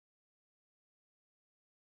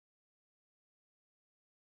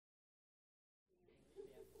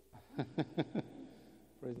Praise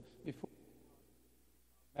the- Before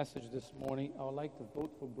message this morning, I would like to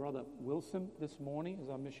vote for Brother Wilson this morning as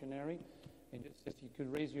our missionary. And just if you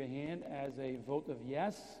could raise your hand as a vote of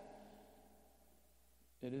yes,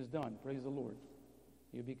 it is done. Praise the Lord.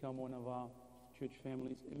 You become one of our church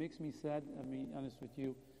families. It makes me sad, I mean, honest with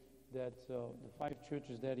you, that the 5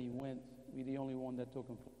 churches that he went, we're the only one that took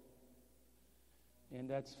him. And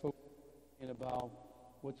that's focusing about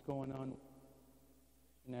what's going on with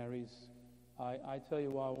missionaries. I tell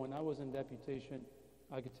you what, when I was in deputation,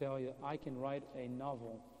 I could tell you, I can write a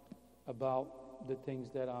novel about the things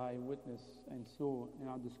that I witnessed and saw and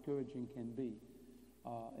how discouraging can be.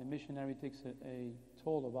 A missionary takes a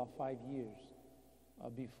toll of about 5 years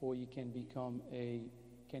before you can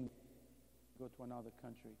can go to another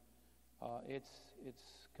country.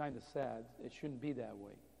 It's kind of sad. It shouldn't be that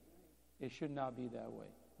way. It should not be that way.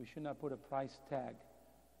 We should not put a price tag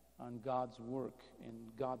on God's work and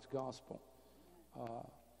God's gospel.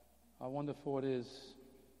 How wonderful it is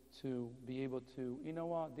to be able to, you know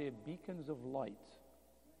what, they're beacons of light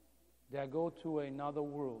that go to another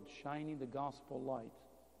world, shining the gospel light,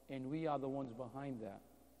 and we are the ones behind that,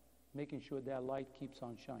 making sure that light keeps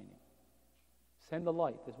on shining. Send the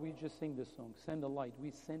light, as we just sing this song, send the light.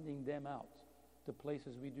 We're sending them out to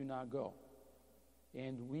places we do not go.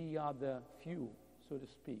 And we are the fuel, so to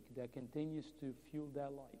speak, that continues to fuel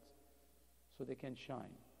that light so they can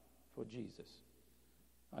shine for Jesus.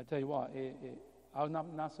 I tell you what, I'm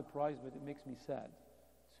not surprised, but it makes me sad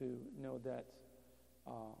to know that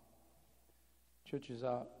churches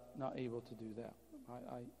are not able to do that.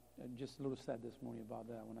 I'm just a little sad this morning about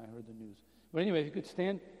that when I heard the news. But anyway, if you could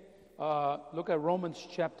stand, look at Romans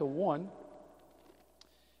chapter 1.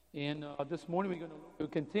 And this morning we're going to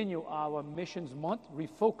continue our missions month,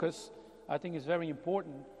 refocus. I think is very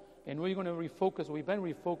important. And we're going to refocus. We've been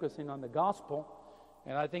refocusing on the gospel.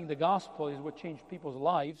 And I think the gospel is what changed people's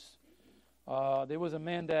lives. There was a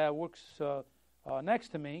man that works next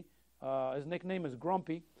to me. His nickname is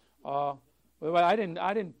Grumpy. Well, I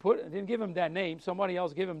didn't give him that name. Somebody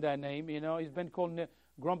else gave him that name. You know, he's been called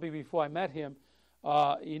Grumpy before I met him.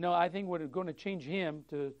 You know, I think we're going to change him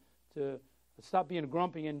to stop being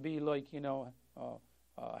grumpy and be like, you know,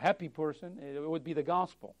 a happy person. It would be the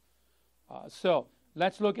gospel. So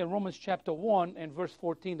let's look at Romans chapter 1 and verse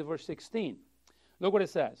 14 to verse 16. Look what it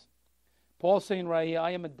says. Paul's saying right here,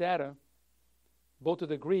 I am a debtor both to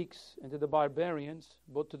the Greeks and to the barbarians,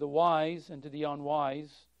 both to the wise and to the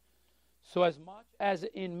unwise. So as much as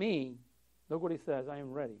in me, look what he says, I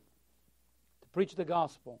am ready to preach the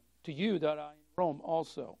gospel to you that are in Rome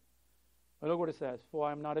also. But look what it says, for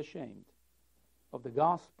I am not ashamed of the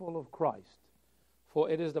gospel of Christ, for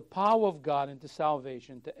it is the power of God unto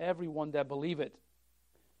salvation to everyone that believeth,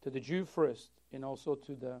 to the Jew first, and also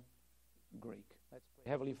to the Greek. Let's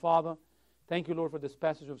pray. Heavenly Father, thank you, Lord, for this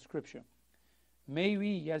passage of Scripture. May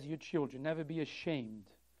we, as your children, never be ashamed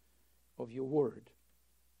of your word.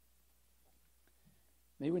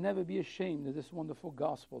 May we never be ashamed of this wonderful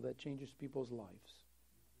gospel that changes people's lives.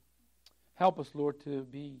 Help us, Lord, to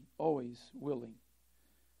be always willing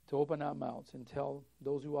to open our mouths and tell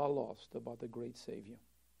those who are lost about the great Savior.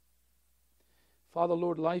 Father,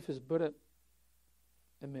 Lord, life is but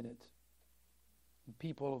a minute. And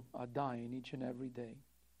people are dying each and every day.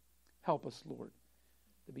 Help us, Lord,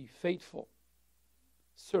 to be faithful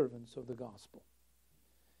servants of the gospel.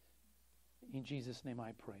 In Jesus' name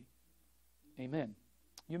I pray. Amen.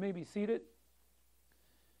 You may be seated.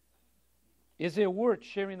 Is it worth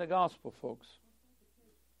sharing the gospel, folks?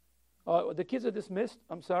 The kids are dismissed.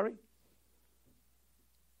 I'm sorry.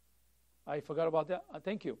 I forgot about that.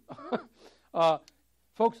 Thank you.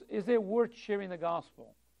 Folks, is it worth sharing the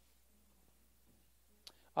gospel?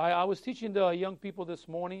 I was teaching the young people this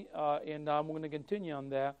morning, and I'm going to continue on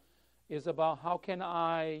that, is about how can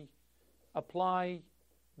I apply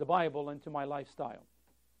the Bible into my lifestyle.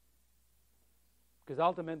 Because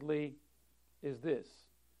ultimately, is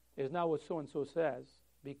not what so-and-so says,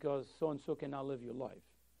 because so-and-so cannot live your life.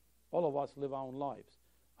 All of us live our own lives.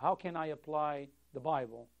 How can I apply the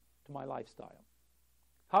Bible to my lifestyle?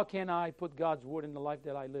 How can I put God's word in the life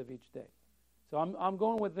that I live each day? So I'm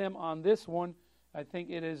going with them on this one. I think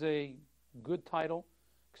it is a good title,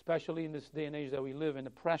 especially in this day and age that we live in, the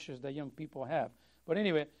pressures that young people have. But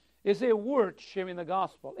anyway, is it worth sharing the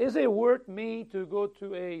gospel? Is it worth me to go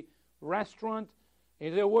to a restaurant?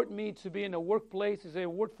 Is it worth me to be in a workplace? Is it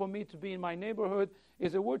worth for me to be in my neighborhood?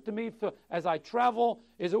 Is it worth to me as I travel?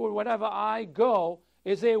 Is it worth wherever I go?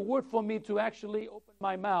 Is it worth for me to actually open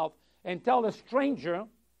my mouth and tell a stranger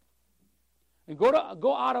and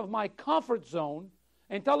go out of my comfort zone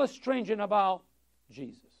and tell a stranger about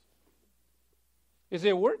Jesus? Is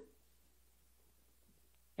it worth?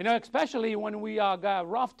 Especially when we got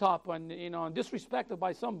rough top and, disrespected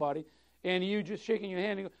by somebody, and you just shaking your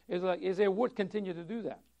hand, it's like, is there would continue to do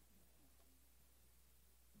that?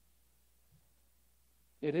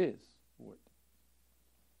 It is would.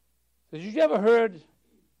 Have you ever heard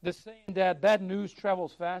the saying that bad news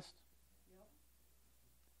travels fast?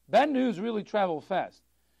 Bad news really travels fast.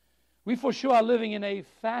 We for sure are living in a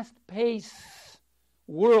fast-paced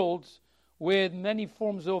world with many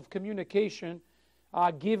forms of communication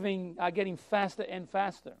are getting faster and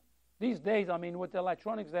faster. These days, with the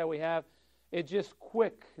electronics that we have, it's just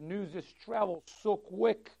quick. News just travels so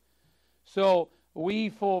quick. So we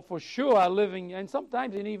for sure are living, and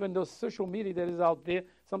sometimes in even those social media that is out there,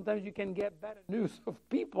 sometimes you can get better news of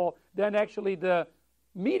people than actually the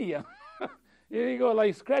media. You go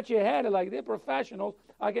like scratch your head like they're professionals.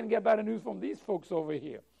 I can get better news from these folks over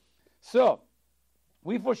here. So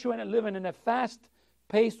we for sure are living in a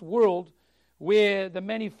fast-paced world where the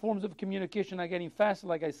many forms of communication are getting faster,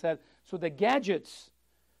 like I said. So the gadgets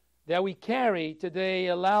that we carry today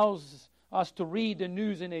allows us to read the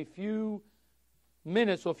news in a few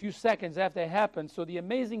minutes or a few seconds after it happens. So the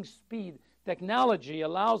amazing speed technology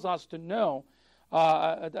allows us to know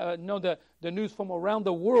the news from around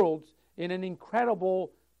the world in an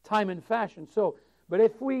incredible time and fashion. So, but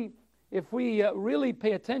if we really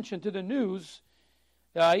pay attention to the news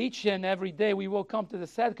each and every day, we will come to the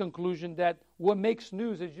sad conclusion that what makes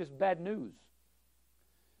news is just bad news.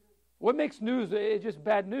 What makes news is just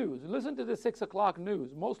bad news. Listen to the 6 o'clock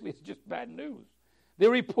news. Mostly it's just bad news.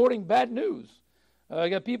 They're reporting bad news.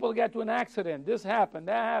 People got to an accident. This happened,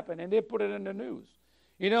 that happened, and they put it in the news.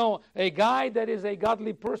 A guy that is a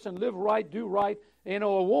godly person, live right, do right. A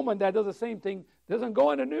woman that does the same thing doesn't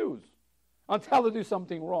go in the news until they do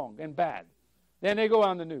something wrong and bad. Then they go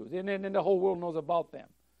on the news, and then the whole world knows about them.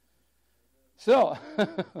 So,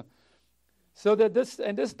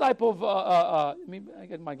 this type of I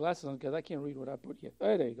get my glasses on because I can't read what I put here.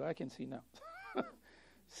 Oh, there you go. I can see now.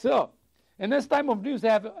 So, in this type of news, they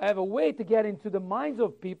have a way to get into the minds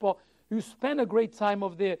of people who spend a great time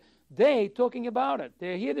of their day talking about it.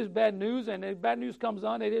 They hear this bad news, and the bad news comes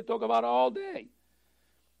on, and they talk about it all day.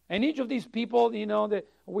 And each of these people,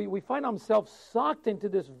 we find ourselves sucked into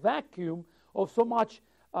this vacuum of so much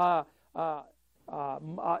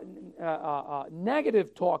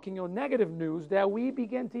negative talking or negative news that we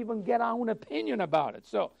begin to even get our own opinion about it.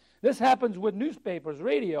 So this happens with newspapers,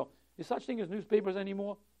 radio. Is such thing as newspapers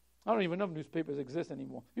anymore? I don't even know if newspapers exist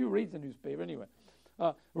anymore. Who reads the newspaper anyway?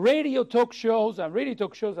 Radio talk shows.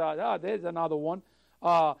 There's another one.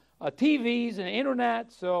 TVs and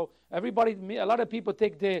internet. So a lot of people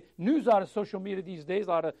take their news out of social media these days,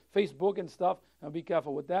 out of Facebook and stuff. And be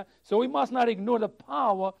careful with that. So we must not ignore the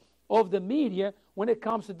power of the media when it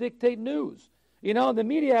comes to dictate news. The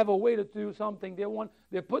media have a way to do something.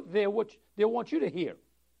 They put there what they want you to hear.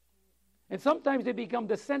 And sometimes they become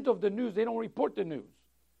the center of the news. They don't report the news.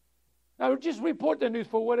 Now, just report the news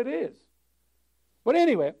for what it is. But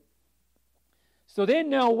anyway, so they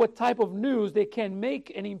know what type of news they can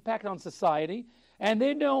make an impact on society, and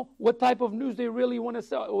they know what type of news they really want to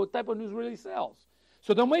sell, or what type of news really sells.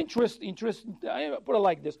 So the main interest, I put it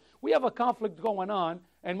like this. We have a conflict going on,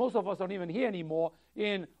 and most of us don't even hear anymore,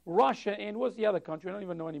 in Russia, and what's the other country? I don't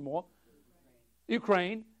even know anymore.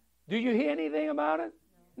 Ukraine. Do you hear anything about it?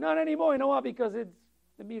 No. Not anymore. You know why? Because the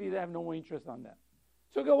media, they have no more interest on that.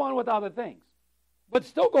 So go on with other things. But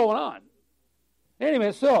still going on.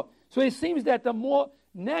 Anyway, so it seems that the more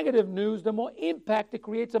negative news, the more impact it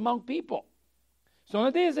creates among people.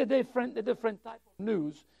 So there's a different type of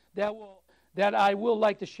news that I will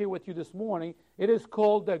like to share with you this morning. It is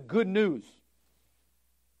called the good news.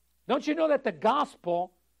 Don't you know that the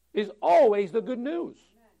gospel is always the good news?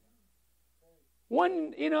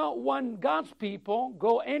 When God's people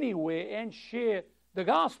go anywhere and share the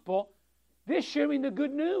gospel, they're sharing the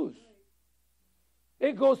good news.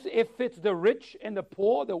 It fits the rich and the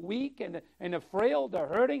poor, the weak and the frail, the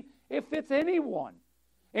hurting. It fits anyone.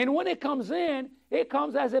 And when it comes in, it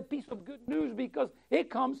comes as a piece of good news because it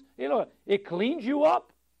comes, it cleans you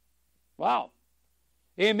up. Wow.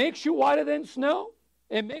 It makes you whiter than snow.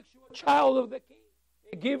 It makes you a child of the King.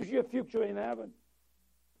 It gives you a future in heaven.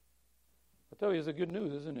 I tell you, it's a good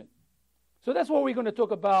news, isn't it? So that's what we're going to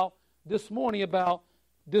talk about this morning, about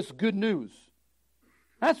this good news.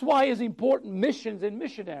 That's why it's important, missions and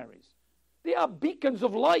missionaries. They are beacons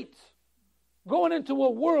of light going into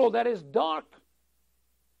a world that is dark.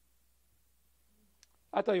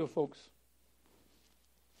 I tell you, folks,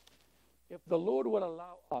 if the Lord would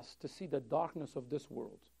allow us to see the darkness of this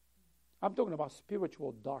world, I'm talking about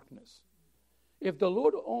spiritual darkness. If the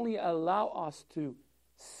Lord only allow us to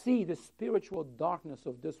see the spiritual darkness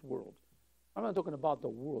of this world. I'm not talking about the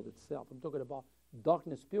world itself. I'm talking about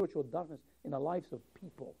darkness, spiritual darkness in the lives of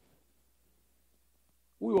people.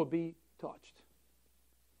 We will be touched.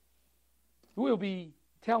 We will be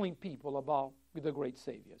telling people about the great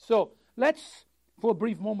Savior. So let's, for a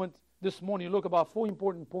brief moment this morning, look about 4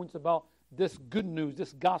 important points about this good news,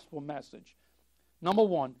 this gospel message. Number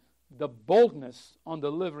 1, the boldness on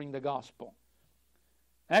delivering the gospel.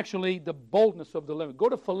 Actually, the boldness of delivering. Go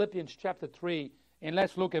to Philippians chapter 3, and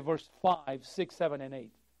let's look at verse 5, 6, 7, and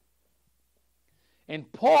 8.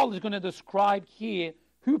 And Paul is going to describe here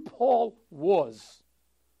who Paul was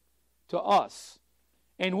to us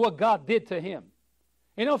and what God did to him.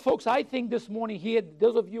 You know, folks, I think this morning here,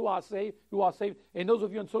 those of you who are saved, and those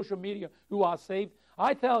of you on social media who are saved,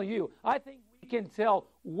 I tell you, I think we can tell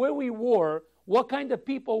where we were, what kind of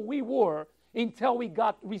people we were, until we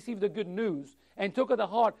received the good news and took it to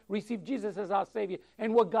heart, received Jesus as our Savior,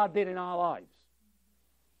 and what God did in our lives.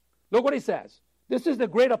 Look what he says. This is the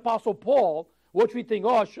great apostle Paul, which we think,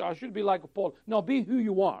 oh, I should be like Paul. No, be who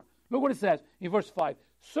you are. Look what it says in verse 5.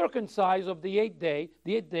 Circumcised of the eighth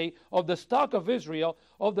day of the stock of Israel,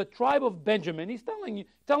 of the tribe of Benjamin. He's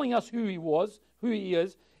telling us who he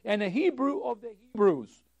is, and a Hebrew of the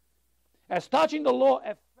Hebrews. As touching the law,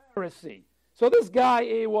 a Pharisee. So this guy,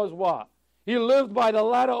 he was what? He lived by the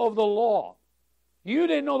ladder of the law. You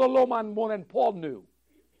didn't know the law more than Paul knew.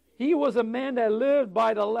 He was a man that lived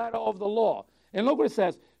by the ladder of the law. And look what it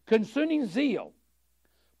says. Concerning zeal,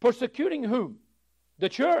 persecuting whom? The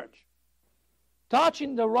church.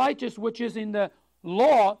 Touching the righteous which is in the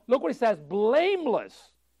law. Look what it says.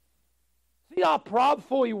 Blameless. See how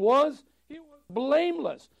proudful he was? He was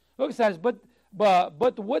blameless. Look, it says, but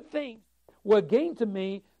what things were gained to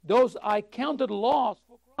me, those I counted loss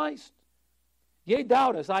for Christ. Yea,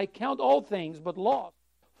 doubtless, I count all things but loss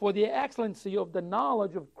for the excellency of the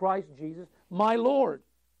knowledge of Christ Jesus, my Lord,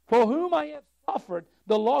 for whom I have suffered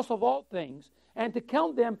the loss of all things, and to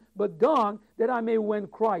count them but dung, that I may win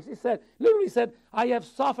Christ. He literally said, I have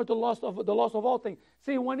suffered the loss of all things.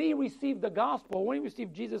 See, when he received the gospel, when he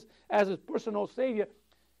received Jesus as his personal Savior,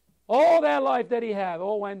 all that life that he had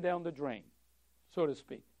all went down the drain, so to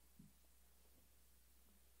speak.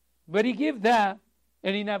 But he gave that,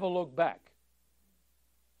 and he never looked back.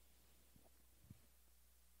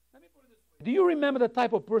 Do you remember the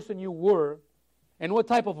type of person you were and what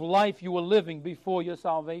type of life you were living before your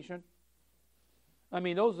salvation? I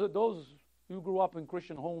mean, those who grew up in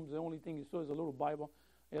Christian homes, the only thing you saw is a little Bible.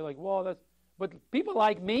 You're like, well, that's... But people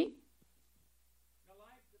like me, the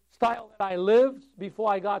lifestyle that I lived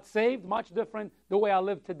before I got saved, much different the way I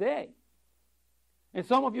live today. And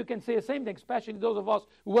some of you can say the same thing, especially those of us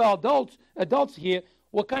who are adults here,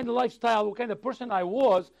 what kind of lifestyle, what kind of person I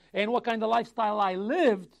was, and what kind of lifestyle I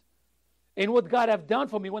lived, and what God have done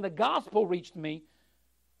for me when the gospel reached me,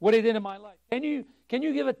 what He did in my life. Can you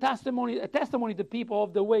give a testimony to people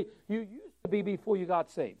of the way you used to be before you got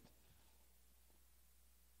saved?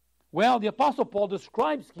 Well, the Apostle Paul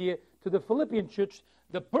describes here to the Philippian church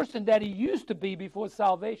the person that he used to be before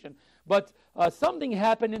salvation. But something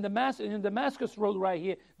happened in the Damascus Road right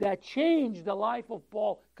here that changed the life of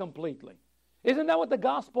Paul completely. Isn't that what the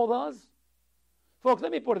gospel does? Folks,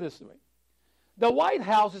 let me put it this way. The White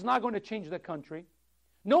House is not going to change the country.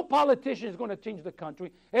 No politician is going to change the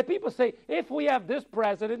country. If people say, if we have this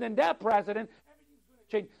president and that president, everything's going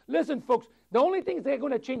to change. Listen, folks, the only things that are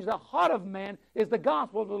going to change the heart of man is the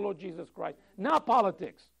gospel of the Lord Jesus Christ, not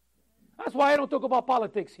politics. That's why I don't talk about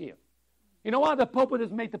politics here. You know why? The pulpit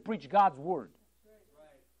is made to preach God's word.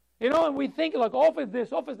 You know, and we think like office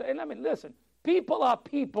this, office that. And I mean, listen, people are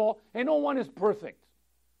people, and no one is perfect.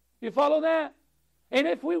 You follow that? And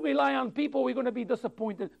if we rely on people, we're going to be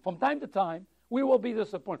disappointed. From time to time, we will be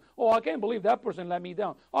disappointed. Oh, I can't believe that person let me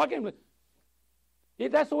down. Oh, I can't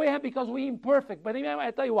believe. That's the way it happens because we're imperfect. But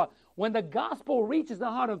I tell you what, when the gospel reaches the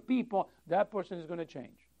heart of people, that person is going to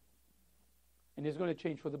change. And it's going to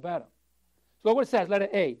change for the better. So look what it says, letter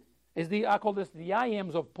A. I call this the I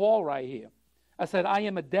ams of Paul right here. I said, I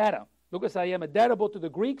am a debtor. Look, I am a debtor both to the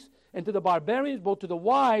Greeks and to the barbarians, both to the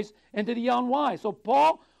wise and to the unwise. So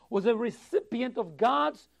Paul was a recipient of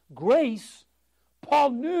God's grace.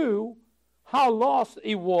 Paul knew how lost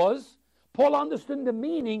he was. Paul understood the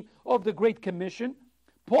meaning of the Great Commission.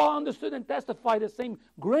 Paul understood and testified the same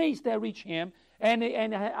grace that reached him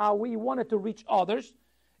and how he wanted to reach others.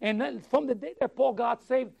 And then from the day that Paul got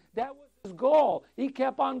saved, that was his goal. He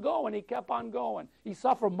kept on going. He kept on going. He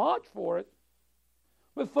suffered much for it.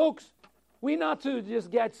 But folks, we're not to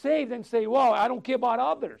just get saved and say, well, I don't care about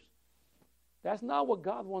others. That's not what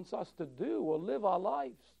God wants us to do or live our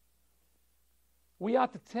lives. We are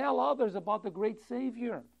to tell others about the great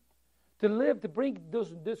Savior. To live, to bring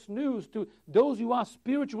this news to those who are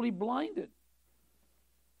spiritually blinded.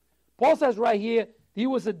 Paul says right here, he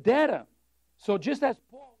was a debtor. So just as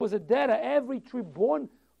Paul was a debtor, every true-born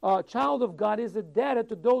child of God is a debtor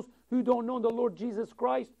to those who don't know the Lord Jesus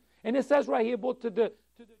Christ. And it says right here, both to the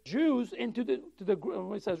Jews and to the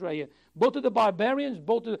it says right here, both to the barbarians,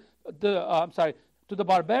 both to to the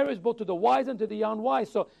barbarians, both to the wise and to the unwise.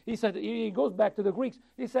 So he said, he goes back to the Greeks.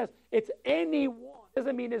 He says, it's anyone.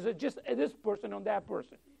 Doesn't mean it's just this person on that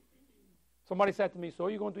person. Somebody said to me, so are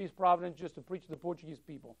you going to East Providence just to preach to the Portuguese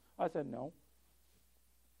people? I said, no.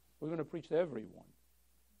 We're going to preach to everyone.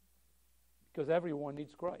 Because everyone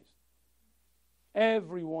needs Christ.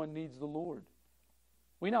 Everyone needs the Lord.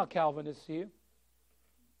 We're not Calvinists here.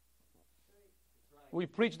 We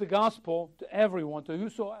preach the gospel to everyone, to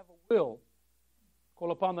whosoever will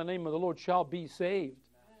call upon the name of the Lord shall be saved.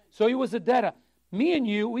 So he was a debtor. Me and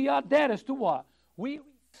you, we are debtors to what? We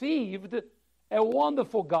received a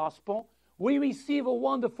wonderful gospel. We receive a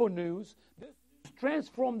wonderful news. This news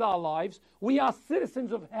transformed our lives. We are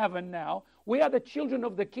citizens of heaven now. We are the children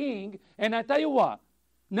of the King. And I tell you what,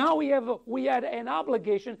 now we had an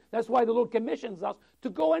obligation. That's why the Lord commissions us to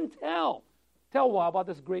go and tell. Tell what about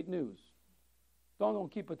this great news?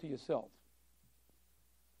 Don't keep it to yourself.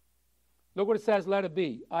 Look what it says, let it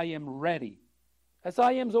be. I am ready. That's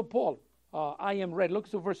I am of Paul. I am ready. Look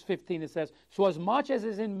to verse 15. It says, so as much as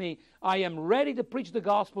is in me, I am ready to preach the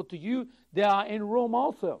gospel to you that are in Rome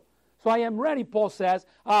also. So I am ready, Paul says.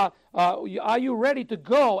 Are you ready to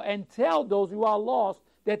go and tell those who are lost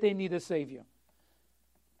that they need a Savior?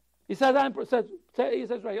 He says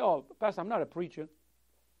right, oh, Pastor, I'm not a preacher.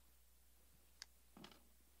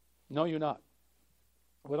 No, you're not.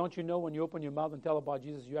 Well, don't you know when you open your mouth and tell about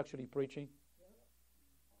Jesus, you're actually preaching?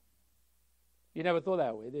 You never thought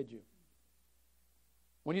that way, did you?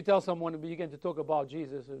 When you tell someone, you begin to talk about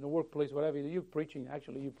Jesus in the workplace, whatever, you're preaching.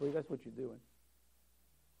 Actually, you preach. That's what you're doing.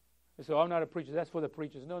 So I'm not a preacher. That's for the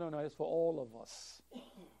preachers. No. That's for all of us.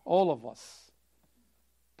 All of us.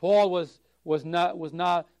 Paul was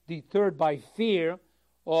not deterred by fear,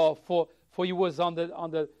 or for he was on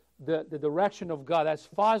the direction of God. As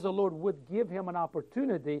far as the Lord would give him an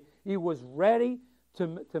opportunity, he was ready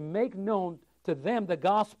to make known to them the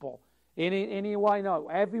gospel. Why not?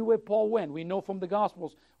 Everywhere Paul went, we know from the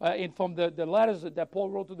Gospels, and from the letters that Paul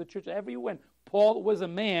wrote to the church, everywhere Paul was a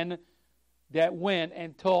man that went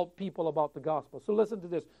and told people about the gospel. So listen to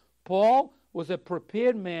this. Paul was a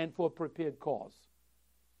prepared man for a prepared cause.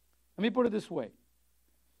 Let me put it this way.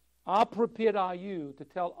 How prepared are you to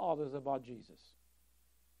tell others about Jesus?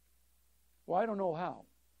 Well, I don't know how.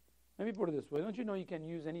 Let me put it this way. Don't you know you can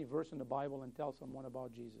use any verse in the Bible and tell someone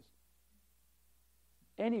about Jesus?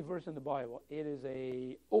 Any verse in the Bible, it is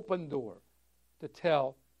an open door to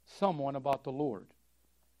tell someone about the Lord.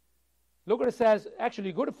 Look what it says.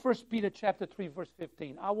 Actually, go to 1 Peter chapter 3, verse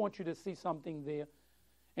 15. I want you to see something there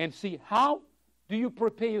and see how do you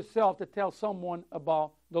prepare yourself to tell someone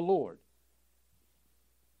about the Lord.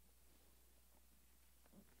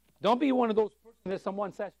 Don't be one of those persons that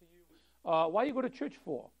someone says to you, why do you go to church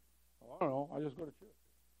for? Oh, I don't know, I just go to church.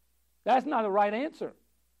 That's not the right answer.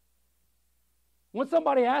 When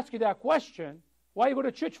somebody asks you that question, why you go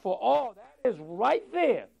to church for? Oh, that is right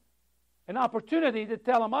there. An opportunity to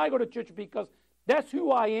tell them I go to church because that's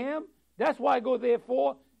who I am. That's why I go there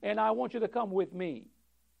for, and I want you to come with me.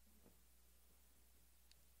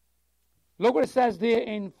 Look what it says there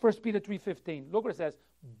in 1 Peter 3:15. Look what it says.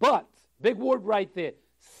 But, big word right there,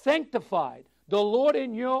 sanctified the Lord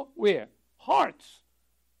in your where? Hearts.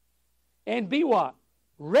 And be what?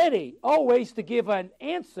 Ready always to give an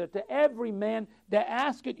answer to every man that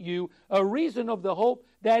asketh you a reason of the hope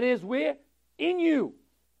that is where? In you,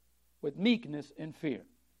 with meekness and fear.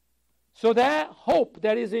 So that hope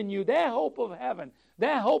that is in you, that hope of heaven,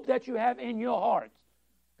 that hope that you have in your heart,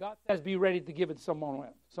 God says be ready to give it to someone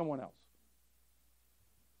else.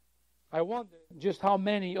 I wonder just how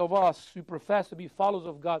many of us who profess to be followers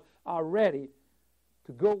of God are ready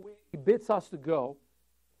to go where He bids us to go,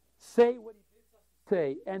 say what He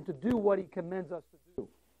say, and to do what He commands us to do.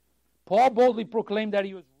 Paul boldly proclaimed that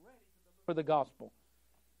he was ready to deliver the gospel.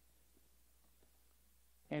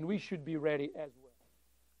 And we should be ready as well.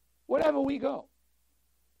 Wherever we go,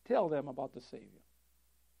 tell them about the Savior.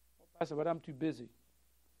 Oh, Pastor, but I'm too busy.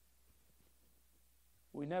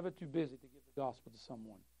 We're never too busy to give the gospel to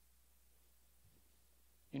someone.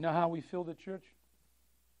 You know how we fill the church?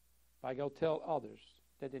 By go tell others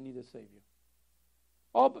that they need a Savior.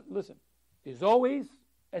 Oh, but listen. There's always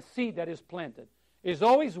a seed that is planted. There's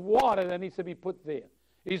always water that needs to be put there.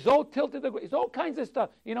 He's all tilted. It's all kinds of stuff.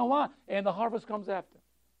 You know what? And the harvest comes after.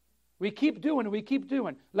 We keep doing it. We keep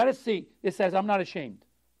doing. Let us see. It says, I'm not ashamed.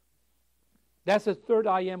 That's the third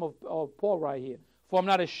I am of Paul right here. For I'm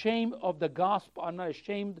not ashamed of the gospel. I'm not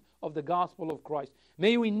ashamed of the gospel of Christ.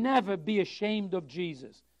 May we never be ashamed of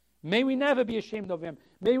Jesus. May we never be ashamed of Him.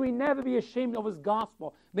 May we never be ashamed of His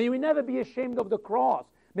gospel. May we never be ashamed of the cross.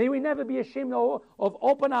 May we never be ashamed of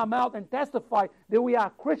open our mouth and testify that we are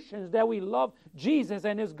Christians, that we love Jesus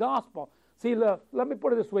and His gospel. See, let me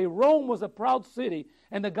put it this way. Rome was a proud city,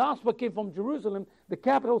 and the gospel came from Jerusalem, the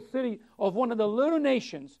capital city of one of the little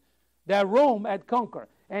nations that Rome had conquered.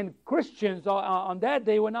 And Christians on that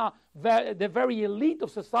day were not the very elite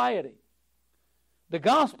of society. The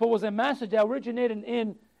gospel was a message that originated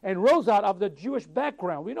in and rose out of the Jewish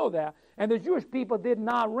background. We know that. And the Jewish people did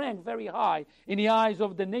not rank very high in the eyes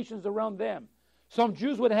of the nations around them. Some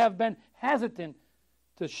Jews would have been hesitant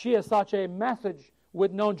to share such a message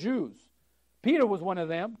with non-Jews. Peter was one of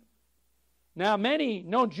them. Now, many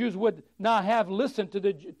non-Jews would not have listened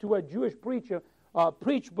to a Jewish preacher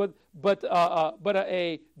preach, about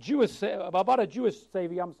a Jewish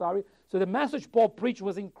Savior. So the message Paul preached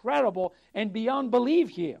was incredible and beyond belief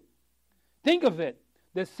here. Think of it.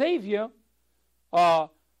 The Savior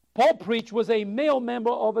Paul preached was a male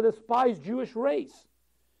member of a despised Jewish race.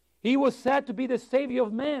 He was said to be the Savior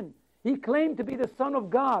of men. He claimed to be the Son of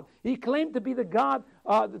God. He claimed to be the God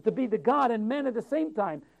and man at the same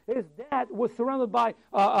time. His dad was surrounded by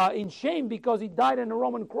in shame because he died on a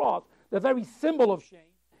Roman cross, the very symbol of shame.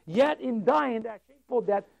 Yet in dying that shameful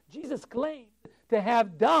death, Jesus claimed to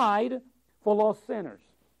have died for lost sinners.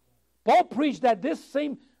 Paul preached that this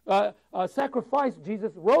same sacrifice,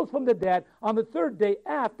 Jesus rose from the dead on the third day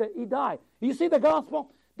after he died. You see the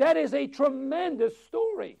gospel? That is a tremendous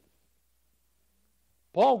story.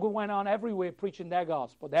 Paul went on everywhere preaching that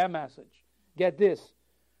gospel, that message. Get this.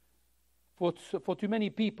 For too many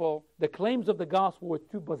people, the claims of the gospel were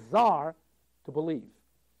too bizarre to believe.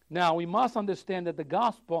 Now, we must understand that the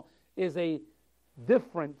gospel is a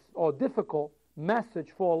different or difficult message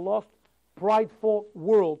for a lost, prideful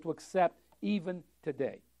world to accept even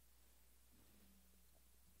today.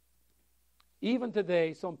 Even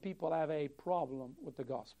today, some people have a problem with the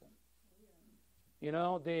gospel. You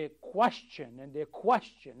know, they question and they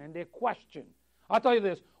question and they question. I'll tell you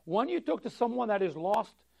this. When you talk to someone that is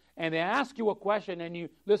lost and they ask you a question and you,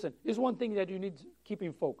 listen, this is one thing that you need to keep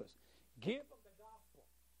in focus. Give them the gospel.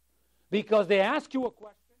 Because they ask you a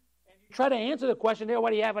question and you try to answer the question, they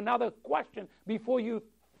already have another question before you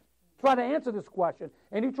try to answer this question.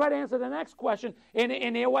 And you try to answer the next question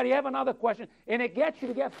and they already have another question. And it gets you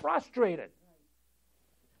to get frustrated.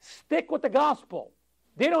 Stick with the gospel.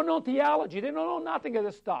 They don't know theology. They don't know nothing of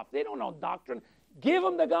this stuff. They don't know doctrine. Give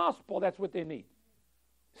them the gospel. That's what they need.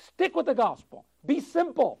 Stick with the gospel. Be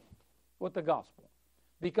simple with the gospel.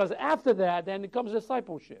 Because after that, then it comes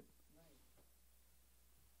discipleship.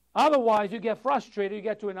 Otherwise, you get frustrated. You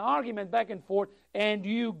get to an argument back and forth, and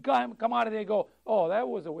you come out of there and go, oh, that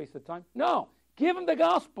was a waste of time. No. Give them the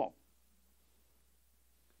gospel.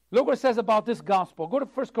 Look what it says about this gospel. Go to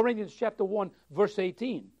 1 Corinthians chapter 1, verse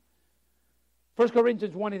 18. 1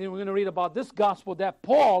 Corinthians 1, 18, we're going to read about this gospel that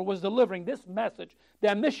Paul was delivering, this message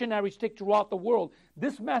that missionaries take throughout the world,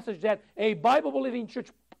 this message that a Bible-believing church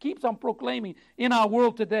keeps on proclaiming in our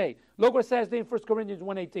world today. Look what it says in 1 Corinthians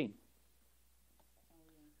 1:18.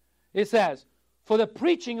 It says, for the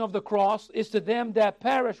preaching of the cross is to them that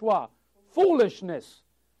perish what? Foolishness.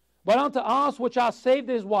 But unto us which are saved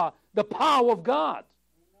is what? The power of God.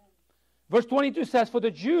 Verse 22 says, for the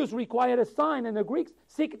Jews required a sign, and the Greeks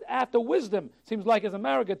seek after wisdom. Seems like it's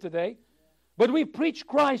America today. But we preach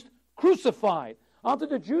Christ crucified. Unto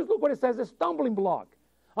the Jews, look what it says, a stumbling block.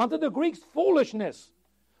 Unto the Greeks, foolishness.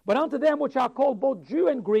 But unto them which are called both Jew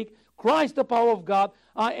and Greek, Christ the power of God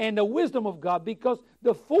and the wisdom of God. Because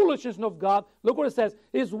the foolishness of God, look what it says,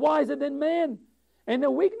 is wiser than man. And the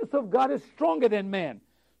weakness of God is stronger than man.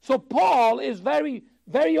 So Paul is very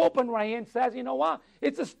open right here and says, you know what?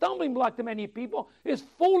 It's a stumbling block to many people. It's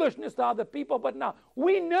foolishness to other people. But now,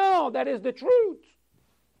 we know that is the truth.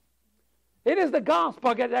 It is the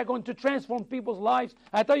gospel that's going to transform people's lives.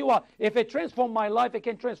 I tell you what, if it transforms my life, it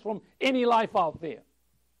can transform any life out there.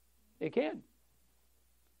 It can.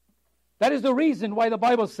 That is the reason why the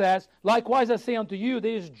Bible says, likewise I say unto you,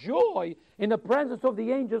 there is joy in the presence of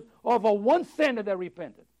the angels over one sinner that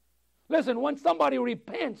repented. Listen, when somebody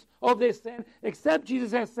repents of their sin, accept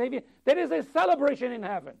Jesus as Savior, there is a celebration in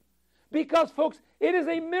heaven. Because, folks, it is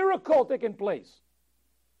a miracle taking place.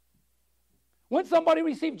 When somebody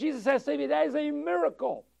receives Jesus as Savior, that is a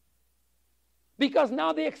miracle. Because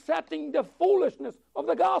now they're accepting the foolishness of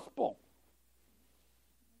the gospel.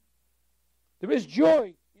 There is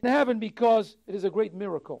joy in heaven because it is a great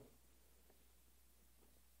miracle.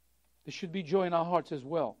 There should be joy in our hearts as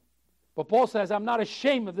well. But Paul says, I'm not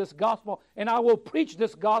ashamed of this gospel, and I will preach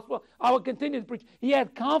this gospel. I will continue to preach. He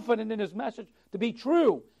had confidence in his message to be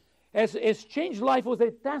true. As his changed life was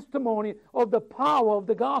a testimony of the power of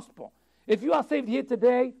the gospel. If you are saved here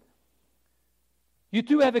today, you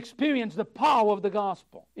too have experienced the power of the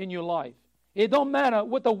gospel in your life. It don't matter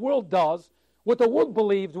what the world does, what the world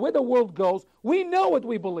believes, where the world goes. We know what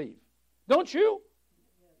we believe. Don't you?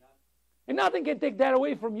 And nothing can take that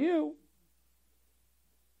away from you.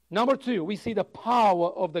 Number two, we see the power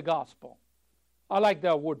of the gospel. I like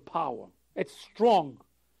that word power. It's strong.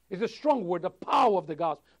 It's a strong word, the power of the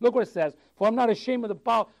gospel. Look what it says. For I'm not ashamed of the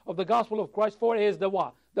power of the gospel of Christ, for it is the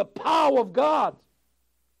what? The power of God.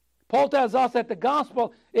 Paul tells us that the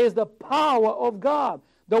gospel is the power of God.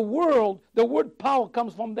 The word power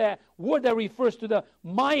comes from that word that refers to the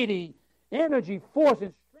mighty energy, force,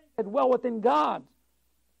 and strength that dwell within God.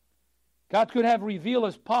 God could have revealed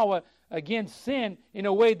his power against sin in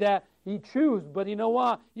a way that he chose, but you know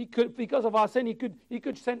what? He could, because of our sin, he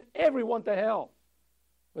could send everyone to hell.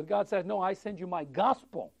 But God said, no, I send you my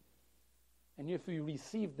gospel. And if you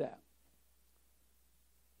receive that,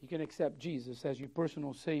 you can accept Jesus as your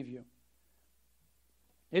personal Savior.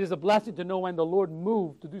 It is a blessing to know when the Lord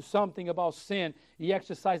moved to do something about sin, he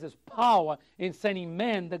exercises power in sending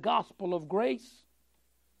men the gospel of grace.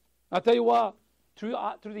 I'll tell you what, through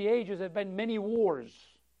the ages there have been many wars.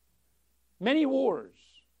 Many wars.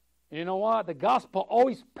 And you know what? The gospel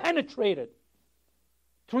always penetrated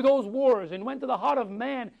through those wars and went to the heart of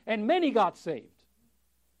man, and many got saved.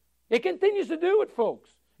 It continues to do it, folks.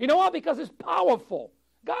 You know what? Because it's powerful.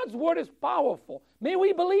 God's word is powerful. May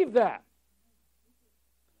we believe that.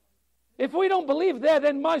 If we don't believe that,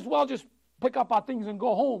 then might as well just pick up our things and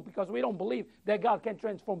go home, because we don't believe that God can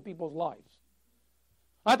transform people's lives.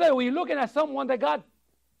 I tell you, when you're looking at someone that God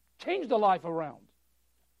changed their life around,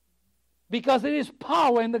 because it is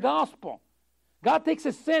power in the gospel. God takes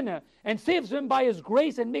a sinner and saves him by his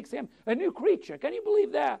grace and makes him a new creature. Can you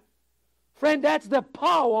believe that? Friend, that's the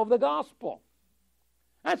power of the gospel.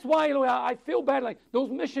 That's why I feel bad, like those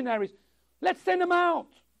missionaries. Let's send them out.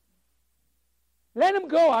 Let them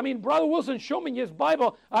go. I mean, Brother Wilson showed me his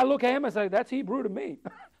Bible. I look at him and say, that's Hebrew to me.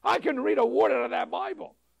 I can read a word out of that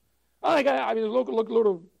Bible. I mean, look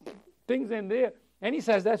little things in there. And he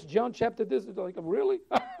says, that's John chapter this. It's like, really?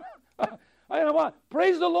 I don't know what.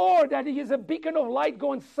 Praise the Lord that he is a beacon of light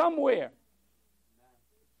going somewhere.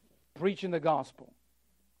 Preaching the gospel.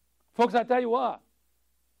 Folks, I tell you what.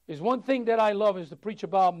 There's one thing that I love is to preach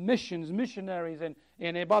about missions, missionaries,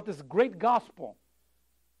 and about this great gospel.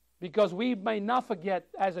 Because we may not forget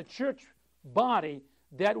as a church body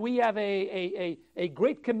that we have a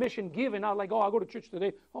great commission given. Not like, I'll go to church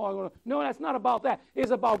today. No, that's not about that.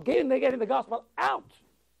 It's about getting the gospel out.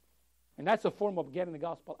 And that's a form of getting the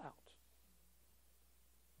gospel out.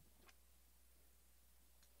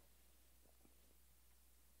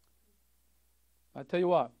 I tell you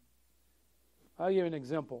what, I'll give you an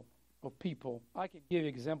example of people. I can give you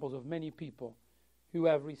examples of many people who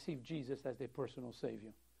have received Jesus as their personal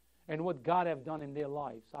Savior. And what God have done in their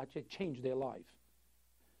lives, actually changed their life.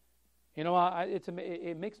 You know,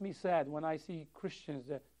 it makes me sad when I see Christians,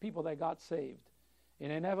 people that got saved,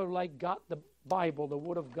 and they never got the Bible, the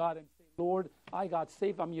Word of God, and say, Lord, I got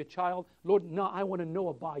saved, I'm your child. Lord, no, I want to know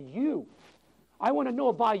about you. I want to know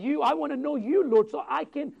about you. I want to know you, Lord, so I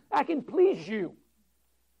can please you.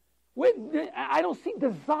 I don't see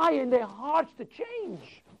desire in their hearts to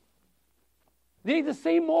change. They're the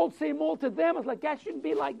same old to them. It's like, that shouldn't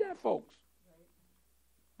be like that, folks.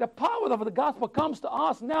 The power of the gospel comes to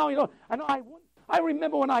us now. You know, I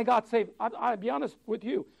remember when I got saved. I'll be honest with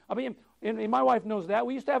you. I mean, and my wife knows that.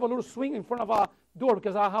 We used to have a little swing in front of our door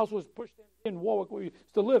because our house was pushed in Warwick where we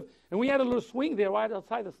used to live. And we had a little swing there right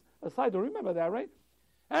outside the side door. Remember that, right?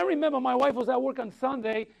 I remember my wife was at work on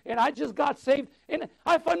Sunday, and I just got saved, and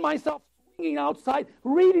I found myself swinging outside,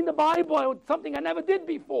 reading the Bible, something I never did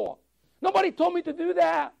before. Nobody told me to do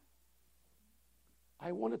that.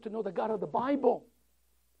 I wanted to know the God of the Bible.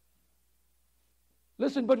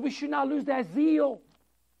 Listen, but we should not lose that zeal.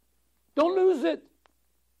 Don't lose it.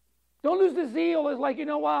 Don't lose the zeal. It's like,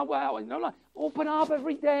 no, open up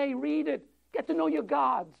every day, read it, get to know your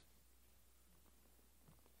God.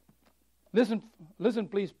 Listen,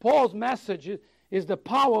 please. Paul's message is the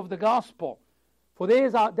power of the gospel. For there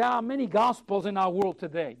are many gospels in our world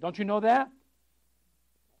today. Don't you know that?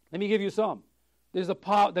 Let me give you some. There's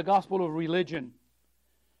the gospel of religion.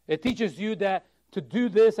 It teaches you that to do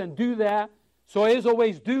this and do that. So it is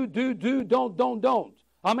always do, don't.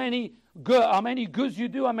 How many good, how many goods you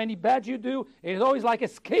do, how many bads you do. It's always like a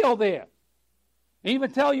scale there. They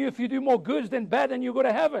even tell you if you do more goods than bad, then you go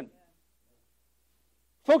to heaven.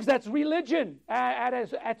 Folks, that's religion at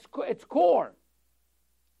its core.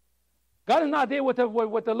 God is not there with a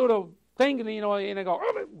little thing, you know, and they go,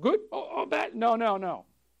 oh, good, oh, bad. No.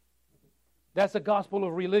 That's the gospel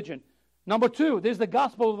of religion. Number two, there's the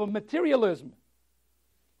gospel of materialism.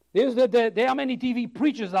 There are many TV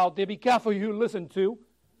preachers out there. Be careful who you listen to.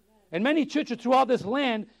 And many churches throughout this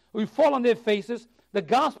land who fall on their faces. The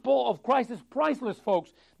gospel of Christ is priceless,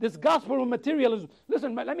 folks. This gospel of materialism.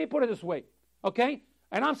 Listen, let me put it this way, okay?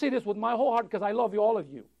 And I'm saying this with my whole heart because I love you, all of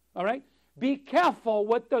you, all right? Be careful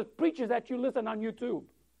with the preachers that you listen on YouTube.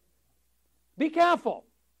 Be careful.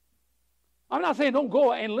 I'm not saying don't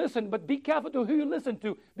go and listen, but be careful to who you listen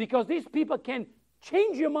to because these people can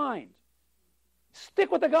change your mind.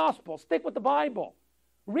 Stick with the gospel. Stick with the Bible.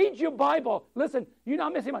 Read your Bible. Listen, you're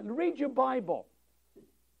not missing much. Read your Bible.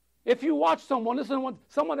 If you watch someone, listen to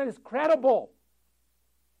someone that is credible.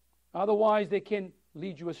 Otherwise, they can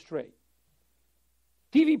lead you astray.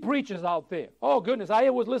 TV preachers out there. Oh, goodness. I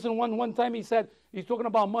was listening one time. He's talking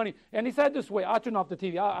about money. And he said this way. I turned off the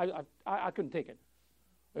TV. I couldn't take it.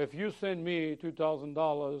 If you send me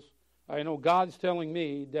 $2,000, I know God's telling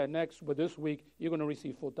me that this week, you're going to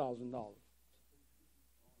receive $4,000.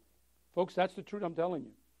 Folks, that's the truth I'm telling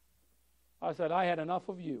you. I said, I had enough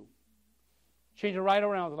of you. Change it right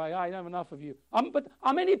around. Like, I have enough of you. But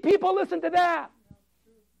how many people listen to that?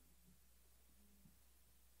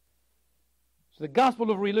 So the gospel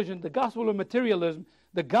of religion, the gospel of materialism,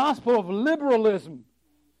 the gospel of liberalism.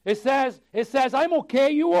 It says, I'm okay,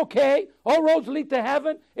 you okay. All roads lead to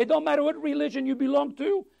heaven. It don't matter what religion you belong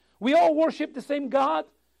to. We all worship the same God.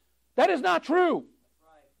 That is not true.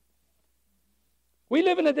 We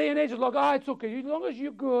live in a day and age of like, it's okay. As long as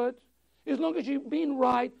you're good, as long as you're being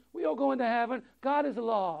right, we all go into heaven. God is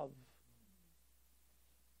love.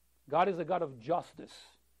 God is a God of justice.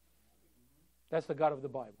 That's the God of the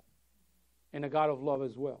Bible. And a God of love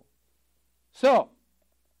as well. So,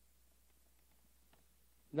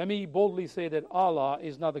 let me boldly say that Allah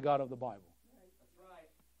is not the God of the Bible. That's right.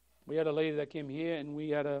 We had a lady that came here and we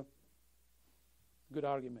had a good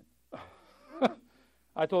argument.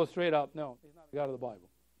 I told her straight up, no, he's not the God of the Bible.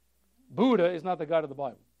 Buddha is not the God of the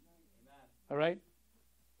Bible. Amen. All right?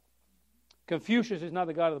 Confucius is not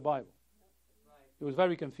the God of the Bible. He was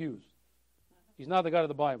very confused. He's not the God of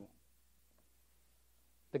the Bible.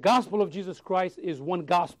 The gospel of Jesus Christ is one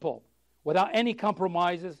gospel without any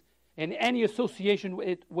compromises and any association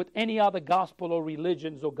with any other gospel or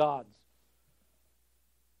religions or gods.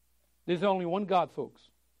 There's only one God, folks.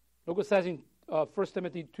 Look what it says in 1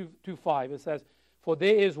 Timothy 2:5. It says, for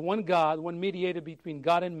there is one God, one mediator between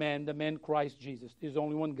God and man, the man Christ Jesus. There's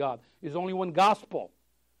only one God. There's only one gospel.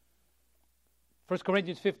 1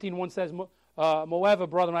 Corinthians 15:1 says, moreover,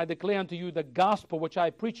 brethren, I declare unto you the gospel which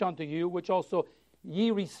I preach unto you, which also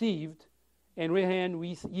ye received, and wherein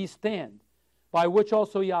ye stand, by which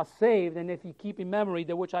also ye are saved, and if ye keep in memory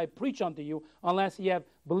that which I preach unto you, unless ye have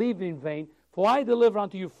believed in vain. For I deliver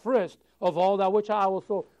unto you first of all that which I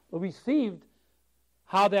also received,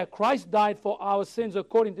 how that Christ died for our sins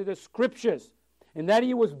according to the Scriptures, and that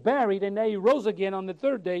he was buried, and that he rose again on the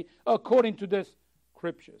third day according to the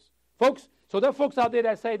Scriptures. Folks, so there are folks out there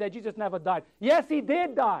that say that Jesus never died. Yes, he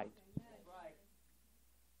did die.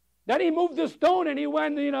 That he moved the stone and he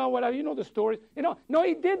went, whatever, you know the story. No,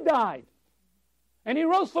 he did die. And he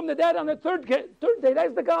rose from the dead on the third day.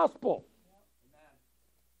 That's the gospel.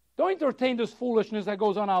 Don't entertain this foolishness that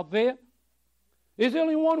goes on out there. There's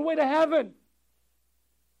only one way to heaven.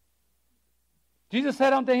 Jesus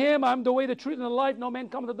said unto him, I'm the way, the truth, and the life. No man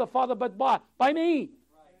comes to the Father but by me.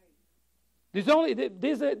 There's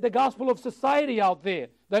the gospel of society out there.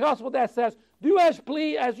 The gospel that says, do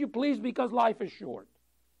as you please because life is short.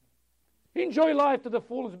 Enjoy life to the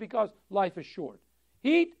fullest because life is short.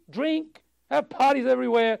 Eat, drink, have parties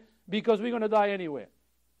everywhere because we're going to die anywhere.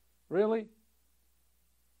 Really?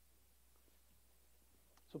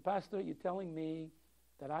 So, Pastor, you're telling me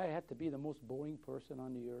that I had to be the most boring person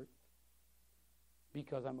on the earth?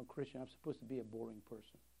 Because I'm a Christian, I'm supposed to be a boring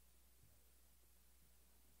person.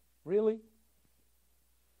 Really?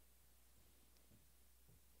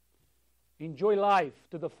 Enjoy life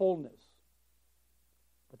to the fullness.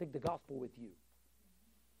 But take the gospel with you.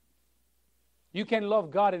 You can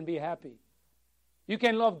love God and be happy. You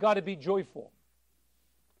can love God and be joyful.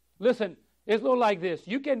 Listen, it's not like this.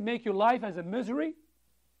 You can make your life as a misery,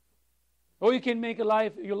 or you can make your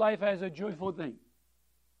life as a joyful thing.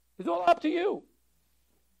 It's all up to you.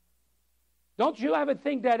 Don't you ever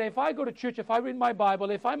think that if I go to church, if I read my Bible,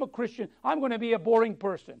 if I'm a Christian, I'm going to be a boring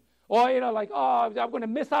person. Or, like, oh, I'm going to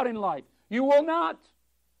miss out in life. You will not.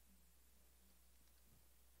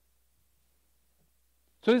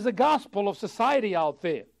 So there's a gospel of society out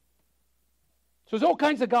there. So there's all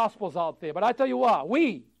kinds of gospels out there. But I tell you what,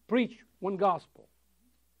 we preach one gospel.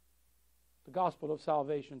 The gospel of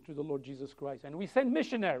salvation through the Lord Jesus Christ. And we send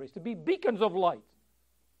missionaries to be beacons of light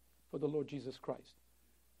for the Lord Jesus Christ.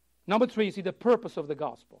 Number 3, see the purpose of the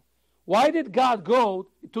gospel. Why did God go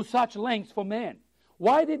to such lengths for man?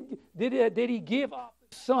 Why did he give up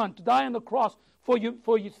his son to die on the cross for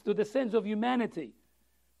the sins of humanity?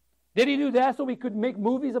 Did he do that so we could make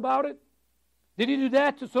movies about it? Did he do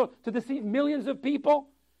that to deceive millions of people?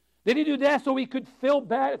 Did he do that so we could feel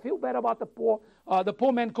bad about the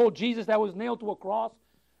poor man called Jesus that was nailed to a cross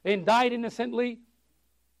and died innocently?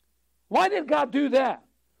 Why did God do that?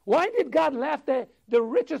 Why did God left the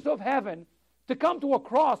riches of heaven to come to a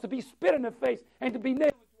cross, to be spit in the face, and to be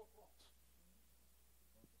nailed to a cross?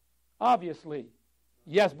 Obviously,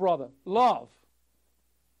 yes, brother, love.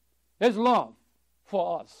 There's love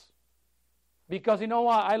for us. Because you know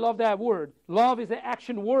what? I love that word. Love is an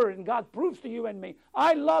action word, and God proves to you and me,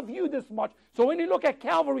 I love you this much. So when you look at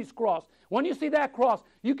Calvary's cross, when you see that cross,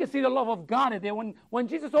 you can see the love of God in there. When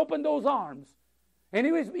Jesus opened those arms, and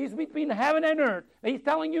he's between heaven and earth, and he's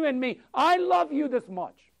telling you and me, I love you this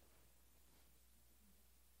much.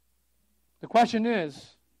 The question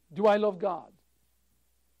is, do I love God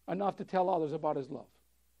enough to tell others about his love?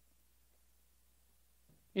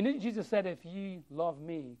 You know, Jesus said, if ye love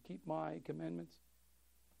me, keep my commandments.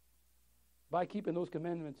 By keeping those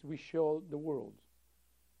commandments, we show the world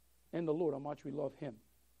and the Lord how much we love him.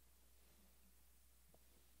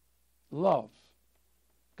 Love.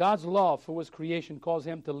 God's love for his creation caused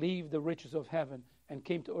him to leave the riches of heaven and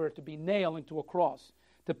came to earth to be nailed into a cross,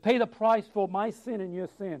 to pay the price for my sin and your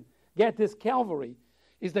sin. Get this, Calvary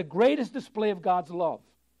is the greatest display of God's love.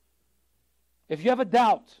 If you have a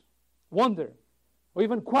doubt, wonder, or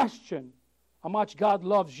even question how much God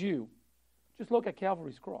loves you, just look at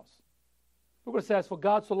Calvary's cross. Look what it says, for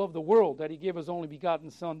God so loved the world that he gave his only begotten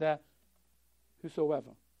Son, that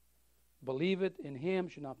whosoever believeth in him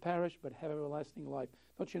should not perish but have everlasting life.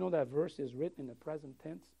 Don't you know that verse is written in the present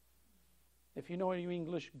tense? If you know your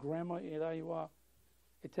English grammar,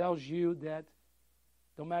 it tells you that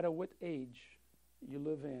no matter what age you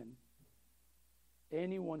live in,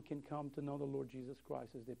 anyone can come to know the Lord Jesus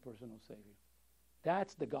Christ as their personal Savior.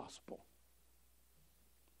 That's the gospel.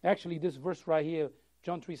 Actually, this verse right here,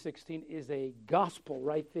 John 3:16, is a gospel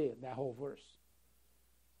right there, that whole verse.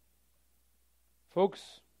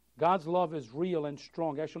 Folks, God's love is real and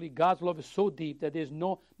strong. Actually, God's love is so deep that there's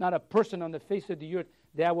not a person on the face of the earth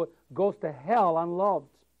that goes to hell unloved.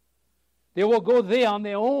 They will go there on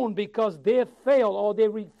their own because they fail or they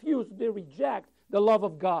refuse, they reject the love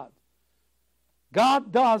of God.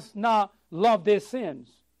 God does not love their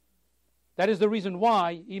sins. That is the reason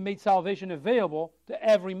why he made salvation available to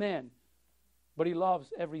every man. But he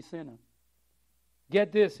loves every sinner.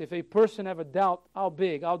 Get this, if a person have a doubt how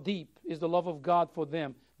big, how deep is the love of God for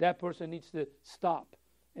them, that person needs to stop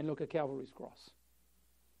and look at Calvary's cross.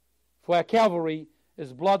 For at Calvary,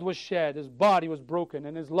 his blood was shed, his body was broken,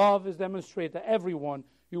 and his love is demonstrated to everyone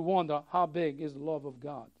who wonder how big is the love of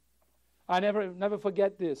God. I never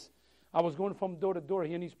forget this. I was going from door to door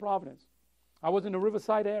here in East Providence. I was in the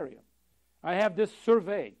Riverside area. I have this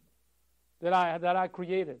survey that I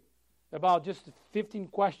created about just 15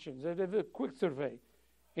 questions, a quick survey,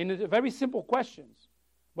 and very simple questions.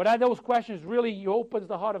 But those questions really opens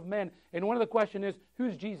the heart of men. And one of the questions is,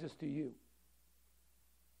 who's Jesus to you?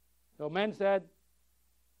 So men said,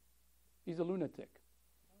 he's a lunatic.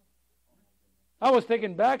 I was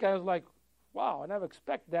taken back. I was like, wow, I never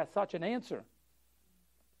expected such an answer.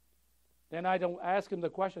 Then I don't ask him the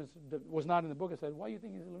questions that was not in the book. I said, why do you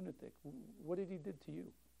think he's a lunatic? What did he do to you?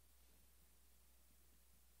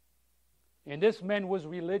 And this man was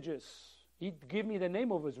religious. He'd give me the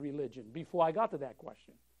name of his religion before I got to that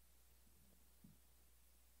question.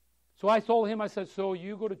 So I told him, I said, so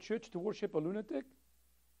you go to church to worship a lunatic?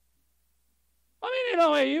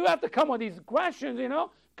 I mean, you have to come with these questions,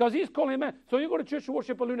 because he's calling him man. So you go to church to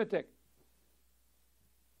worship a lunatic.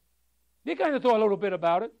 He kind of thought a little bit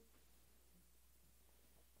about it.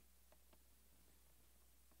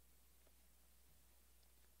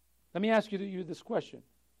 Let me ask you this question.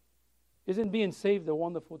 Isn't being saved a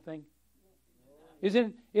wonderful thing?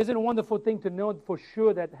 Isn't it a wonderful thing to know for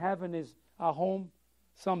sure that heaven is our home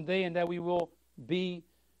someday and that we will be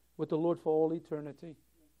with the Lord for all eternity?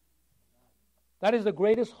 That is the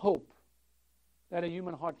greatest hope that a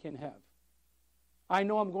human heart can have. I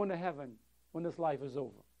know I'm going to heaven when this life is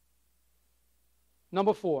over.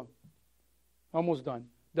 Number 4, almost done.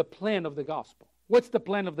 the plan of the gospel. What's the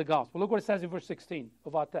plan of the gospel? Look what it says in verse 16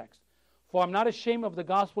 of our text. For I'm not ashamed of the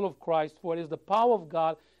gospel of Christ, for it is the power of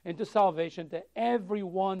God into salvation to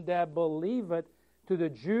everyone that believeth, to the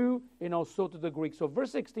Jew and also to the Greek. So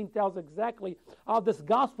verse 16 tells exactly how this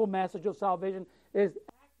gospel message of salvation is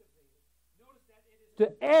activated. Notice that it is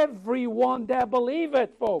to everyone that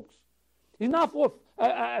believeth, folks. It's not for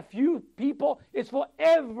a few people, it's for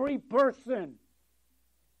every person.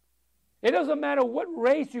 It doesn't matter what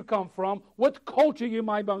race you come from, what culture you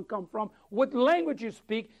might come from, what language you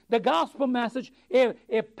speak. The gospel message,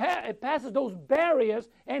 it passes those barriers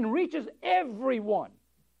and reaches everyone.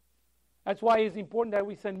 That's why it's important that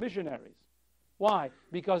we send missionaries. Why?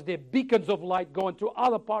 Because they're beacons of light going to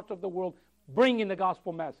other parts of the world, bringing the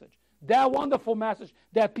gospel message. That wonderful message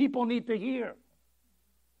that people need to hear.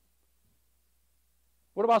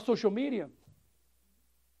 What about social media?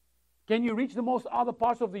 Can you reach the most other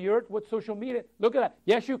parts of the earth with social media? Look at that.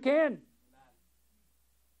 Yes, you can.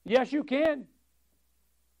 Yes, you can.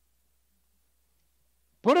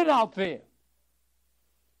 Put it out there.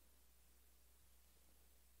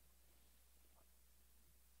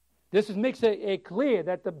 This makes it clear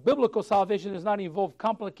that the biblical salvation does not involve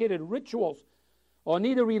complicated rituals or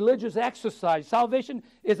neither religious exercise. Salvation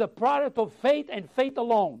is a product of faith and faith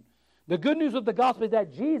alone. The good news of the gospel is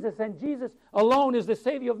that Jesus and Jesus alone is the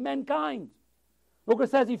Savior of mankind. Look what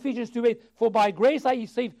it says in Ephesians 2:8. For by grace are ye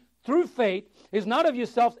saved through faith. It's not of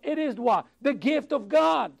yourselves. It is what? The gift of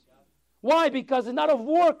God. Why? Because it's not of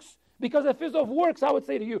works. Because if it's of works, I would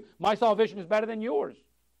say to you, my salvation is better than yours.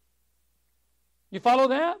 You follow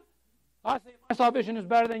that? I say my salvation is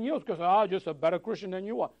better than yours because I'm just a better Christian than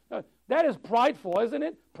you are. That is prideful, isn't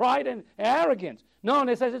it? Pride and arrogance. No, and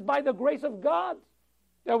it says it's by the grace of God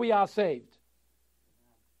that we are saved.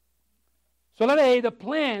 So letter A, the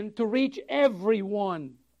plan to reach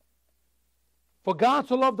everyone. For God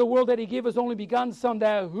so loved the world that he gave his only begotten Son,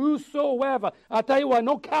 that whosoever, I'll tell you what,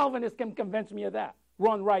 no Calvinist can convince me of that.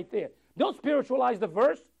 Run right there. Don't spiritualize the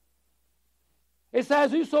verse. It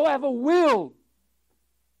says whosoever will.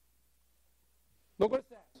 Look what it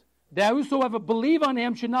says. That whosoever believe on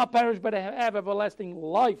him should not perish but have everlasting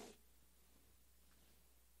life.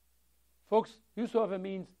 Folks, whosoever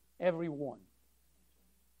means everyone.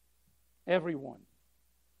 Everyone.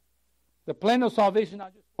 The plan of salvation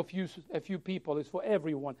not just for a few people, it's for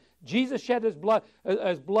everyone. Jesus shed his blood,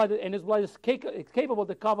 and his blood is capable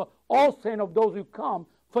to cover all sin of those who come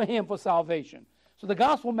for him for salvation. So the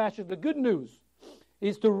gospel message, the good news,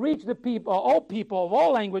 is to reach the people of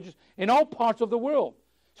all languages in all parts of the world.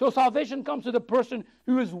 So salvation comes to the person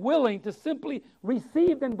who is willing to simply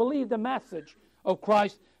receive and believe the message of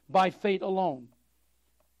Christ by faith alone.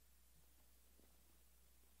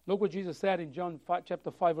 Look what Jesus said in John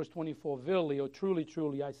chapter 5, verse 24. Verily, or truly,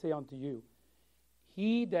 truly, I say unto you,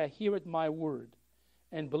 he that heareth my word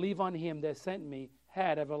and believe on him that sent me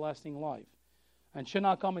had everlasting life, and shall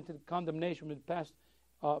not come into condemnation, but pass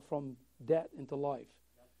from death into life.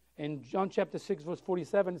 In John chapter 6, verse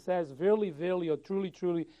 47, it says, Verily, verily, or truly,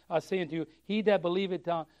 truly, I say unto you, he that believeth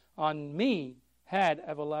on me had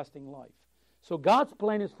everlasting life. So God's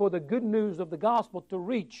plan is for the good news of the gospel to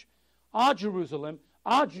reach our Jerusalem,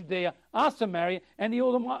 our Judea, our Samaria, and the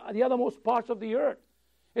othermost parts of the earth.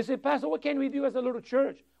 You say, Pastor, what can we do as a little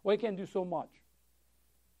church? We can do so much.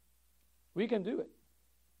 We can do it.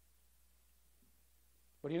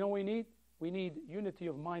 But you know what we need? We need unity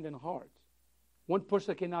of mind and heart. One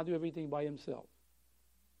person cannot do everything by himself.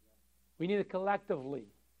 We need it collectively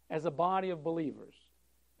as a body of believers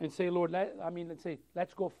and say, Lord,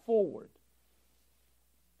 let's go forward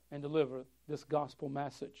and deliver this gospel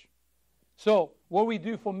message. So, what we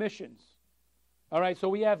do for missions. All right, so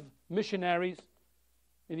we have missionaries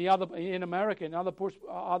in America and other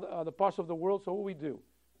parts of the world. So what we do?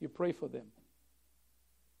 You pray for them.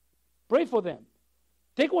 Pray for them.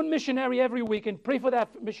 Take one missionary every week and pray for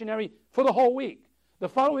that missionary for the whole week. The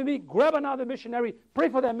following week, grab another missionary, pray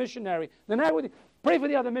for that missionary. The night with pray for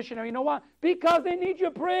the other missionary. You know why? Because they need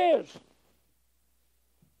your prayers.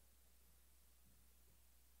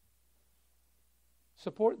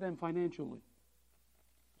 Support them financially,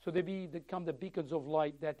 so they become the beacons of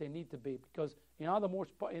light that they need to be. Because in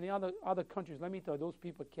the other countries, let me tell you, those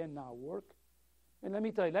people cannot work. And let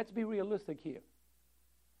me tell you, let's be realistic here.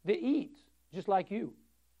 They eat just like you.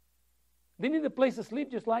 They need a place to sleep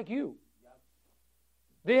just like you. Yep.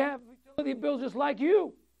 They have utility bills just like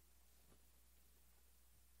you.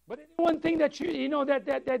 But one thing that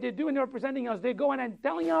that they're doing, they're representing us, they're going and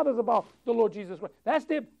telling others about the Lord Jesus Christ. That's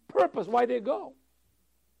their purpose, why they go.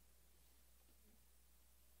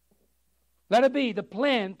 Let it be the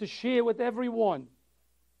plan to share with everyone.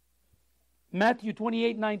 Matthew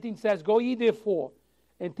 28:19 says, Go ye therefore,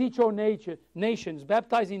 and teach all nations,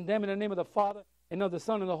 baptizing them in the name of the Father, and of the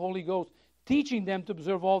Son, and the Holy Ghost, teaching them to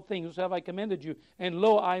observe all things which have I commanded you. And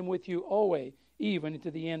lo, I am with you always, even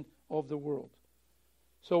to the end of the world.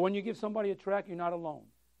 So when you give somebody a tract, you're not alone.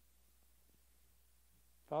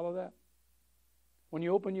 Follow that? When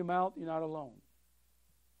you open your mouth, you're not alone.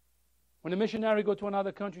 When a missionary goes to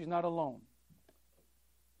another country, he's not alone.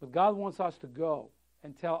 But God wants us to go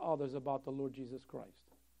and tell others about the Lord Jesus Christ.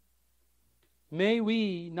 May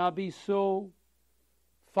we not be so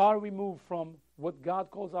far removed from what God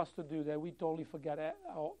calls us to do that we totally forget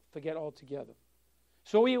altogether.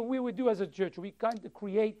 So we would do as a church, we kind of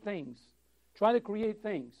create things, try to create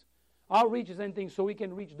things, outreaches and things so we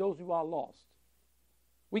can reach those who are lost.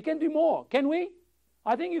 We can do more, can we?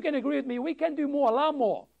 I think you can agree with me. We can do more, a lot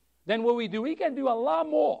more than what we do. We can do a lot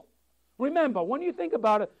more. Remember, when you think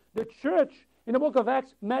about it, the church in the book of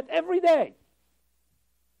Acts met every day.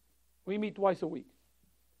 We meet twice a week.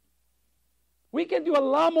 We can do a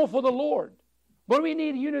lot more for the Lord, but we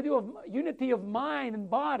need unity of mind and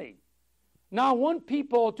body. Now, one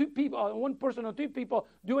person or two people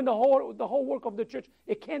doing the whole work of the church,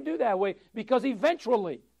 it can't do that way because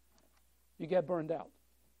eventually you get burned out.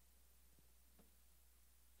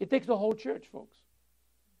 It takes the whole church, folks.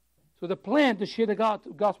 So the plan to share the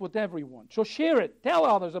gospel with everyone. So share it. Tell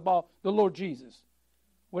others about the Lord Jesus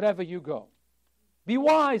wherever you go. Be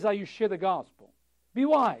wise how you share the gospel. Be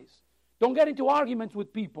wise. Don't get into arguments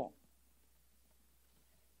with people.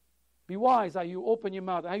 Be wise how you open your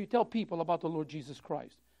mouth, how you tell people about the Lord Jesus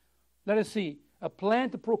Christ. Let us see. A plan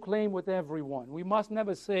to proclaim with everyone. We must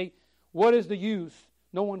never say, what is the use?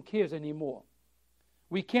 No one cares anymore.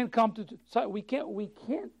 We can't come to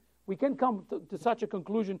such a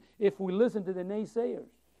conclusion if we listen to the naysayers.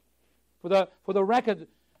 For the record,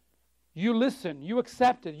 you listen, you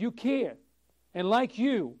accept it, you care. And like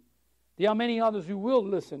you, there are many others who will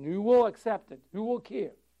listen, who will accept it, who will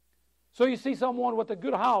care. So you see someone with a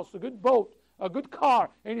good house, a good boat, a good car,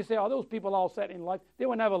 and you say, oh, those people all set in life, they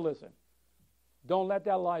will never listen. Don't let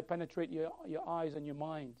that lie penetrate your eyes and your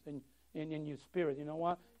minds and your spirit. You know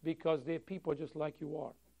why? Because they're people just like you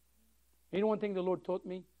are. You know one thing the Lord taught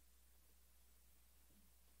me?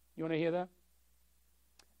 You want to hear that?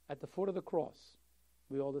 At the foot of the cross,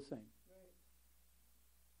 we're all the same.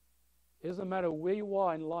 It doesn't matter where you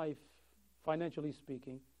are in life, financially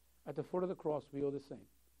speaking, at the foot of the cross, we're all the same.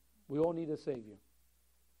 We all need a Savior.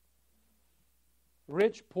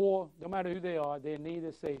 Rich, poor, no matter who they are, they need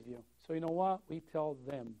a Savior. So you know what? We tell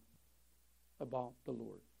them about the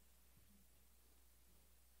Lord.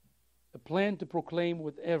 A plan to proclaim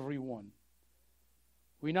with everyone.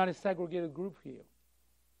 We're not a segregated group here.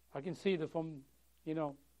 I can see that from,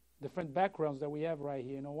 different backgrounds that we have right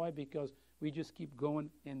here. You know why? Because we just keep going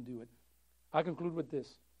and do it. I conclude with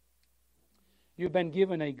this. You've been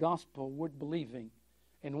given a gospel worth believing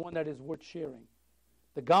and one that is worth sharing.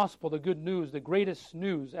 The gospel, the good news, the greatest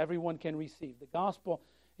news everyone can receive. The gospel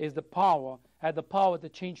is the power, had the power to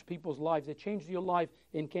change people's lives. It changed your life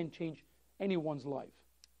and can change anyone's life.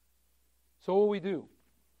 So what do we do?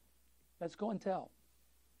 Let's go and tell.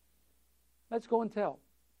 Let's go and tell.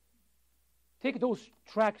 Take those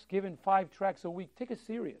tracts, given 5 tracts a week. Take it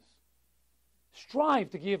serious.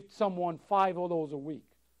 Strive to give someone 5 of those a week.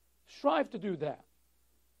 Strive to do that.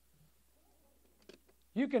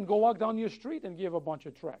 You can go walk down your street and give a bunch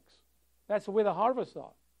of tracts. That's where the harvests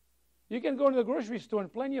are. You can go to the grocery store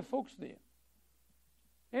and plenty of folks there.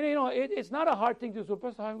 And it's not a hard thing to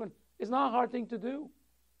do. It's not a hard thing to do.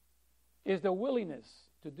 It's the willingness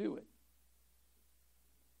to do it.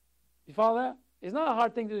 You follow that? It's not a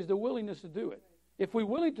hard thing to do. It's the willingness to do it. If we're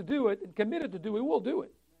willing to do it and committed to do it, we'll do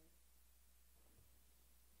it.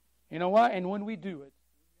 You know what? And when we do it,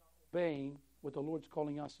 obeying what the Lord's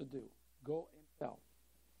calling us to do. Go and tell.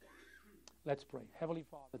 Let's pray. Heavenly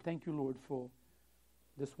Father, thank you, Lord, for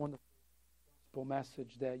this wonderful gospel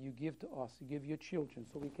message that you give to us, you give your children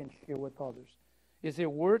so we can share with others. Is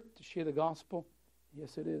it worth to share the gospel?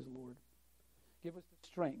 Yes, it is, Lord. Give us the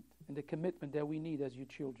strength and the commitment that we need as your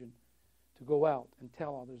children to go out and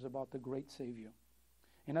tell others about the great Savior.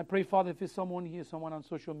 And I pray, Father, if there's someone here, someone on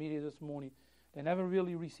social media this morning, they never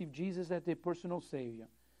really received Jesus as their personal Savior,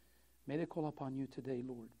 may they call upon you today,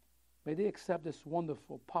 Lord. May they accept this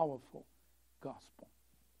wonderful, powerful gospel.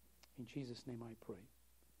 In Jesus' name I pray.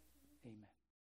 Amen.